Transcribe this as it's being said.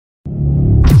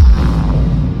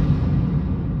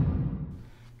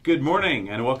Good morning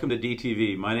and welcome to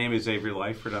DTV. My name is Avery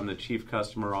Lyford. I'm the Chief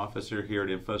Customer Officer here at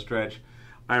InfoStretch.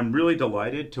 I'm really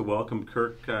delighted to welcome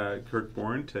Kirk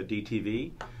Borne to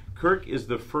DTV. Kirk is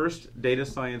the first data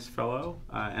science fellow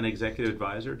and executive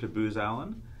advisor to Booz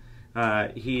Allen.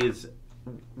 He is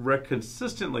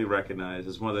consistently recognized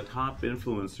as one of the top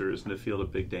influencers in the field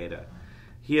of big data.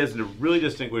 He has a really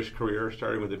distinguished career,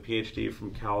 starting with a PhD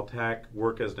from Caltech,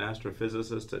 work as an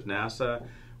astrophysicist at NASA,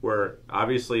 where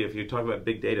obviously if you talk about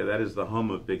big data, that is the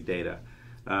home of big data.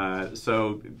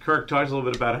 So Kirk, talk a little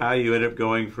bit about how you ended up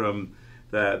going from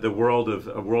the world of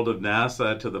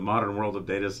NASA to the modern world of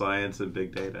data science and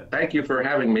big data. Thank you for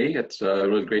having me. It's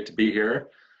really great to be here.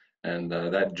 And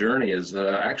that journey is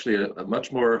actually a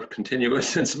much more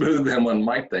continuous and smooth than one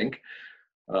might think,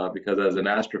 because as an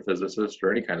astrophysicist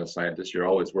or any kind of scientist, you're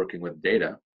always working with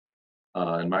data.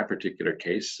 In my particular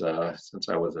case, since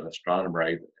I was an astronomer,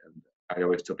 I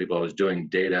always tell people I was doing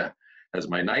data as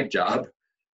my night job.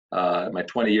 My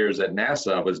 20 years at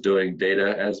NASA, I was doing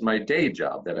data as my day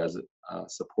job, that as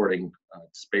supporting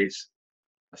space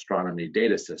astronomy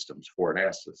data systems for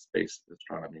NASA space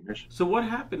astronomy missions. So what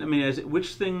happened? I mean,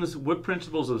 what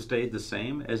principles have stayed the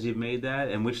same as you've made that,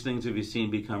 and which things have you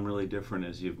seen become really different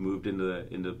as you've moved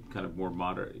into kind of more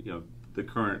modern, the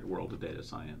current world of data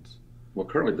science? Well,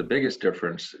 currently the biggest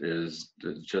difference is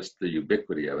just the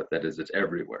ubiquity of it. That is, it's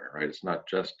everywhere, right? It's not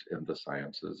just in the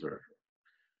sciences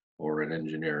or in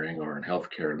engineering or in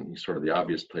healthcare, and sort of the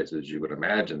obvious places you would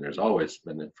imagine. There's always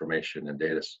been information and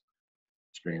data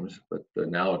streams, but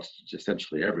now it's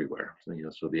essentially everywhere.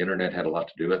 So the internet had a lot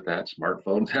to do with that.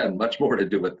 Smartphones had much more to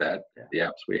do with that. Yeah. The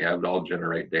apps we have all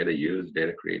generate data, use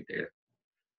data, create data.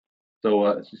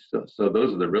 So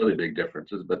those are the really big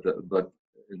differences. But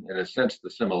in a sense, the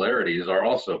similarities are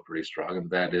also pretty strong, and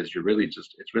that is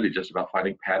it's really just about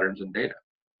finding patterns in data,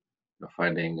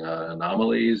 finding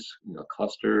anomalies,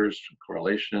 clusters,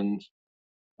 correlations,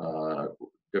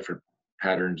 different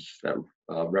patterns that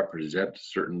represent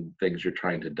certain things you're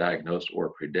trying to diagnose or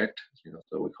predict.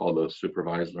 So we call those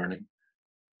supervised learning.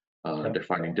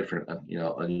 Defining different,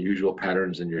 unusual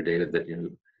patterns in your data that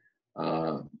you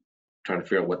trying to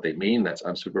figure out what they mean. That's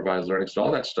unsupervised learning. So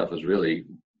all that stuff is really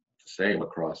the same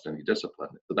across any discipline.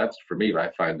 So that's, for me,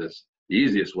 I find this the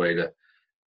easiest way to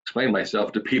explain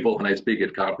myself to people when I speak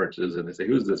at conferences, and they say,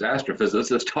 who's this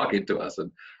astrophysicist talking to us?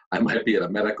 And I might be at a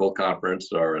medical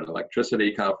conference or an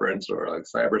electricity conference or a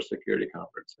cybersecurity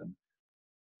conference.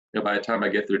 And by the time I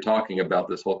get through talking about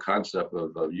this whole concept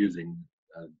of using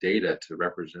data to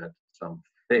represent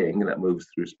something that moves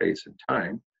through space and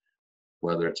time,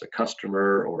 whether it's a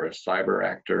customer or a cyber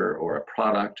actor or a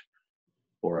product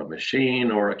or a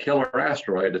machine or a killer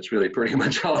asteroid, it's really pretty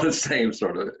much all the same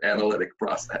sort of analytic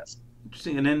process.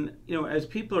 Interesting. And then, as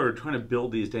people are trying to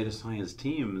build these data science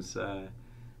teams,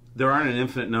 there aren't an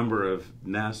infinite number of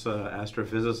NASA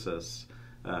astrophysicists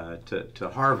to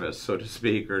harvest, so to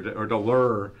speak, or to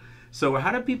lure. So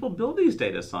how do people build these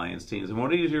data science teams? And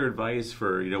what is your advice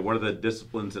for, what are the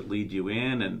disciplines that lead you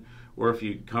in, or if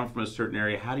you come from a certain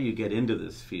area, how do you get into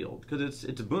this field? Because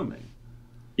it's booming.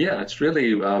 Yeah, it's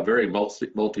really very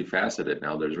multifaceted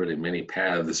now. There's really many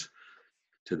paths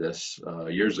to this.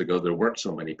 Years ago, there weren't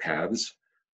so many paths.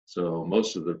 So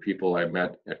most of the people I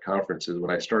met at conferences,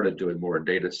 when I started doing more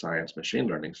data science, machine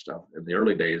learning stuff, in the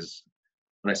early days,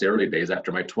 when I say early days,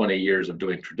 after my 20 years of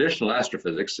doing traditional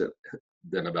astrophysics,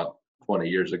 then about 20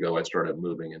 years ago, I started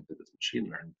moving into this machine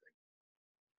learning thing.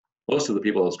 Most of the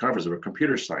people at those conferences were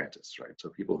computer scientists, right? So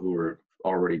people who were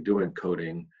already doing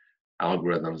coding,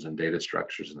 algorithms, and data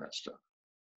structures and that stuff.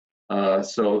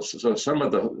 So some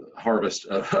of the harvest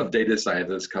of data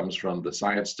scientists comes from the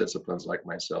science disciplines like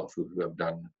myself, who have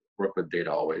done work with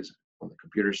data always on the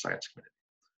computer science community.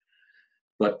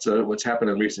 But what's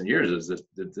happened in recent years is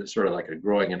this sort of like a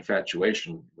growing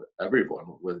infatuation with everyone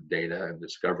with data and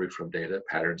discovery from data,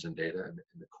 patterns in data, and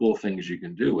the cool things you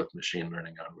can do with machine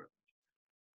learning algorithms.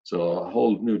 So a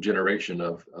whole new generation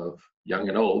of young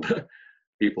and old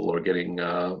people are getting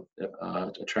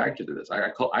attracted to this. I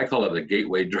call it a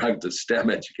gateway drug to STEM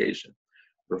education.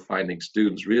 We're finding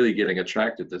students really getting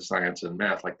attracted to science and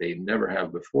math like they never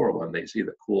have before when they see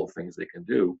the cool things they can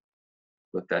do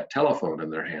with that telephone in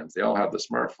their hands. They all have the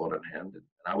smartphone in hand. And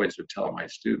I always would tell my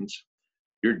students,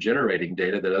 you're generating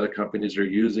data that other companies are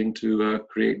using to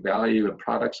create value and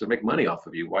products and make money off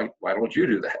of you. Why don't you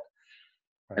do that?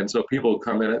 And so people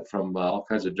come in it from all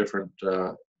kinds of different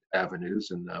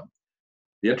avenues. And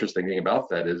the interesting thing about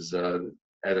that is,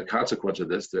 as a consequence of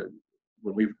this, that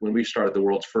when we started the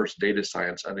world's first data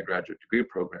science undergraduate degree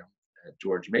program at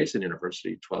George Mason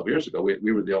University 12 years ago,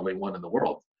 we were the only one in the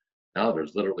world. Now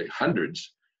there's literally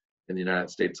hundreds in the United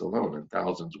States alone and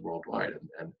thousands worldwide.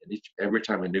 And every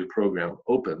time a new program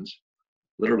opens,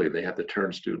 literally they have to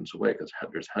turn students away because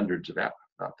there's hundreds of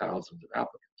not thousands of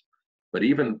applicants. But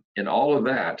even in all of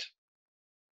that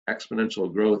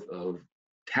exponential growth of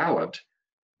talent,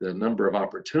 the number of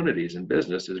opportunities in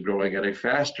business is growing at a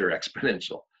faster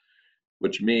exponential,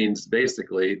 which means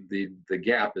basically the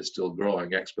gap is still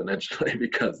growing exponentially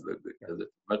because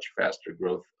it's much faster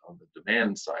growth on the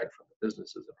demand side from the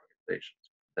businesses and organizations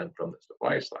than from the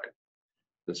supply side,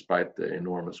 despite the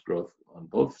enormous growth on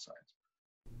both sides.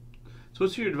 So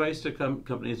what's your advice to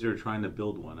companies who are trying to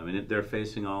build one? I mean, if they're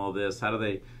facing all of this, how do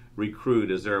they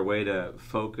recruit? Is there a way to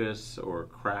focus or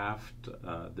craft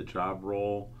the job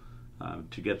role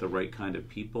to get the right kind of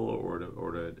people, or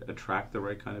to attract the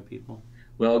right kind of people?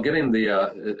 Well, getting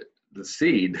the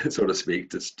seed, so to speak,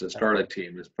 to start a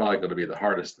team is probably going to be the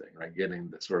hardest thing, right? Getting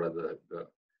the sort of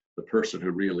the person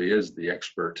who really is the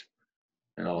expert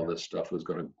and all this stuff is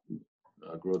going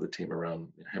to grow the team around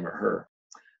him or her.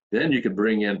 Then you can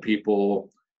bring in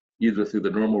people either through the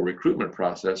normal recruitment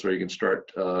process, or you can start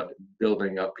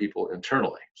building up people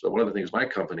internally. So one of the things my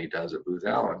company does at Booz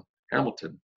Allen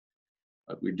Hamilton,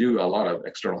 we do a lot of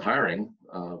external hiring.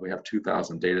 We have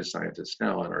 2,000 data scientists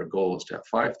now, and our goal is to have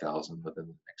 5,000 within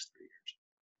the next 3 years.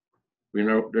 We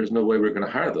know there's no way we're going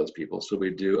to hire those people, so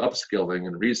we do upskilling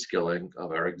and reskilling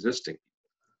of our existing people.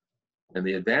 And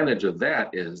the advantage of that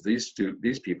is these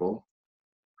people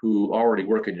who already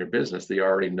work in your business, they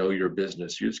already know your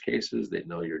business use cases, they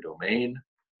know your domain,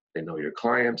 they know your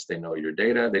clients, they know your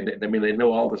data. They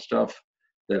know all the stuff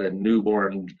that a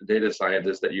newborn data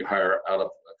scientist that you hire out of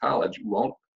college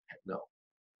won't know.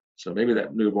 So maybe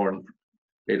that newborn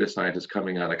data scientist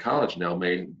coming out of college now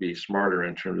may be smarter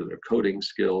in terms of their coding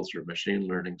skills or machine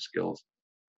learning skills,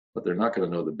 but they're not going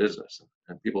to know the business.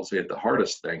 And people say that the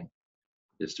hardest thing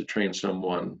is to train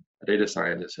someone, a data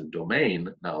scientist, in domain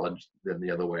knowledge than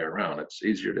the other way around. It's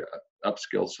easier to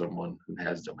upskill someone who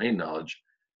has domain knowledge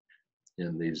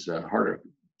in these harder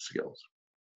skills.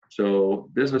 So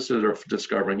businesses are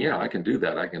discovering, yeah, I can do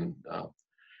that. I can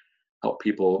help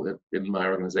people in my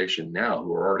organization now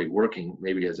who are already working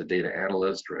maybe as a data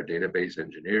analyst or a database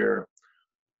engineer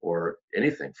or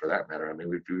anything for that matter. I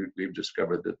mean, we've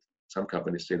discovered that some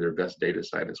companies say their best data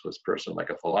scientist was a person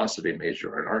like a philosophy major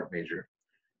or an art major,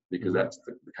 because that's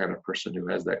the kind of person who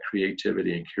has that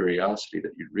creativity and curiosity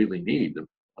that you really need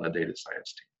on a data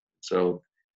science team. So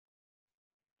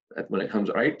when it comes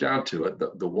right down to it,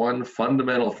 the one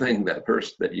fundamental thing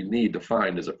that you need to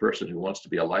find is a person who wants to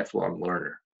be a lifelong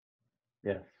learner.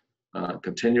 Yeah.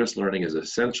 Continuous learning is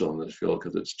essential in this field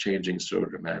because it's changing so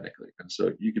dramatically. And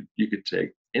so you could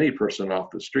take any person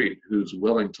off the street who's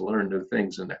willing to learn new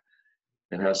things and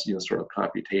has sort of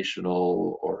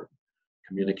computational or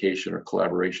communication or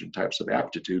collaboration types of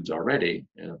aptitudes already,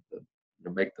 and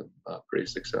make them pretty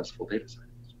successful data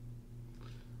scientists.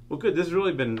 Well, good. This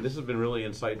has been really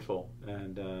insightful,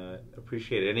 and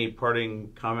appreciate it. Any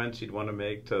parting comments you'd want to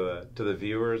make to the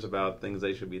viewers about things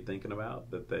they should be thinking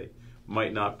about that they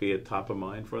might not be at top of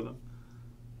mind for them?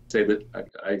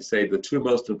 I say the two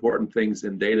most important things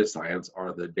in data science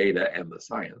are the data and the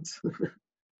science.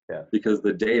 Yeah. Because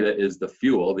the data is the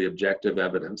fuel, the objective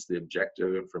evidence, the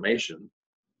objective information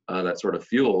that sort of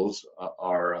fuels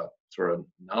our sort of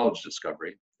knowledge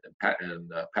discovery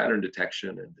and pattern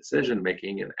detection and decision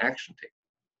making and action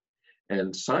taking.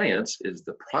 And science is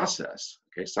the process.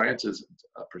 Okay, science is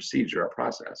a procedure, a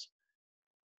process.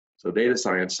 So data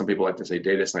science, some people like to say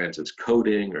data science is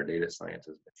coding or data science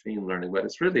is machine learning, but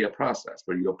it's really a process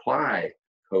where you apply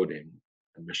coding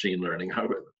and machine learning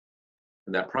algorithms.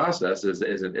 And that process is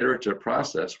an iterative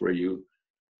process where you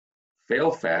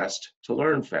fail fast to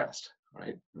learn fast,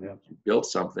 right? Yeah. You build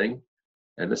something,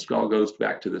 and this all goes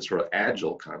back to this sort of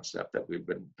agile concept that we've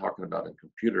been talking about in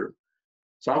computer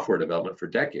software development for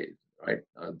decades, right?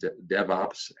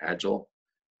 DevOps, agile.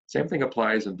 Same thing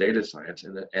applies in data science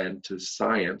and to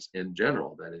science in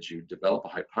general. That is, you develop a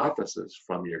hypothesis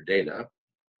from your data,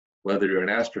 whether you're an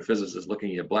astrophysicist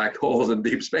looking at black holes in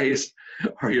deep space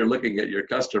or you're looking at your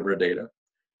customer data.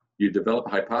 You develop a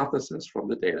hypothesis from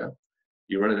the data.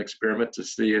 You run an experiment to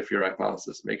see if your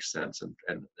hypothesis makes sense,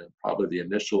 and probably the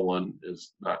initial one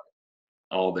is not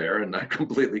all there and not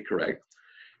completely correct.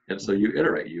 And so you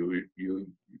iterate, you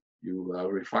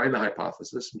refine the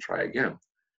hypothesis and try again.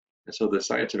 And so the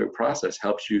scientific process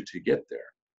helps you to get there.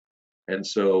 And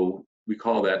so we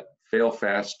call that fail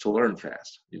fast to learn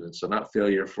fast. So not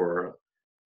failure for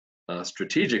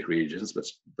strategic reasons,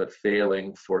 but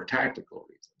failing for tactical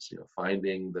reasons.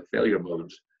 Finding the failure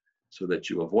modes so that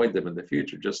you avoid them in the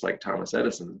future. Just like Thomas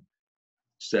Edison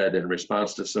said in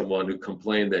response to someone who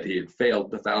complained that he had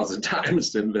failed 1,000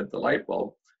 times to invent the light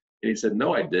bulb. And he said,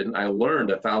 no, I didn't. I learned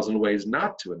 1,000 ways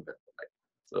not to invent the light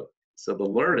bulb. So the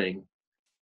learning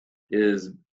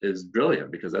is brilliant,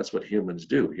 because that's what humans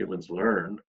do. Humans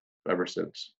learn ever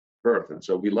since birth. And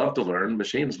so we love to learn.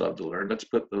 Machines love to learn. Let's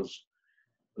put those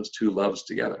two loves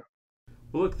together.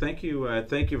 Well, look, thank you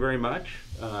very much.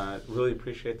 Really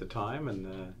appreciate the time,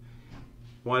 and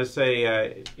want to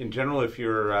say, in general, if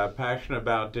you're passionate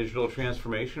about digital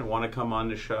transformation and want to come on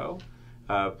the show,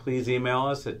 please email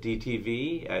us at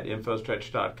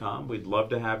dtv@infostretch.com. We'd love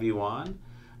to have you on.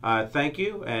 Thank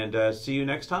you, and see you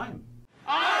next time.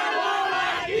 I want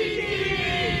my DTV!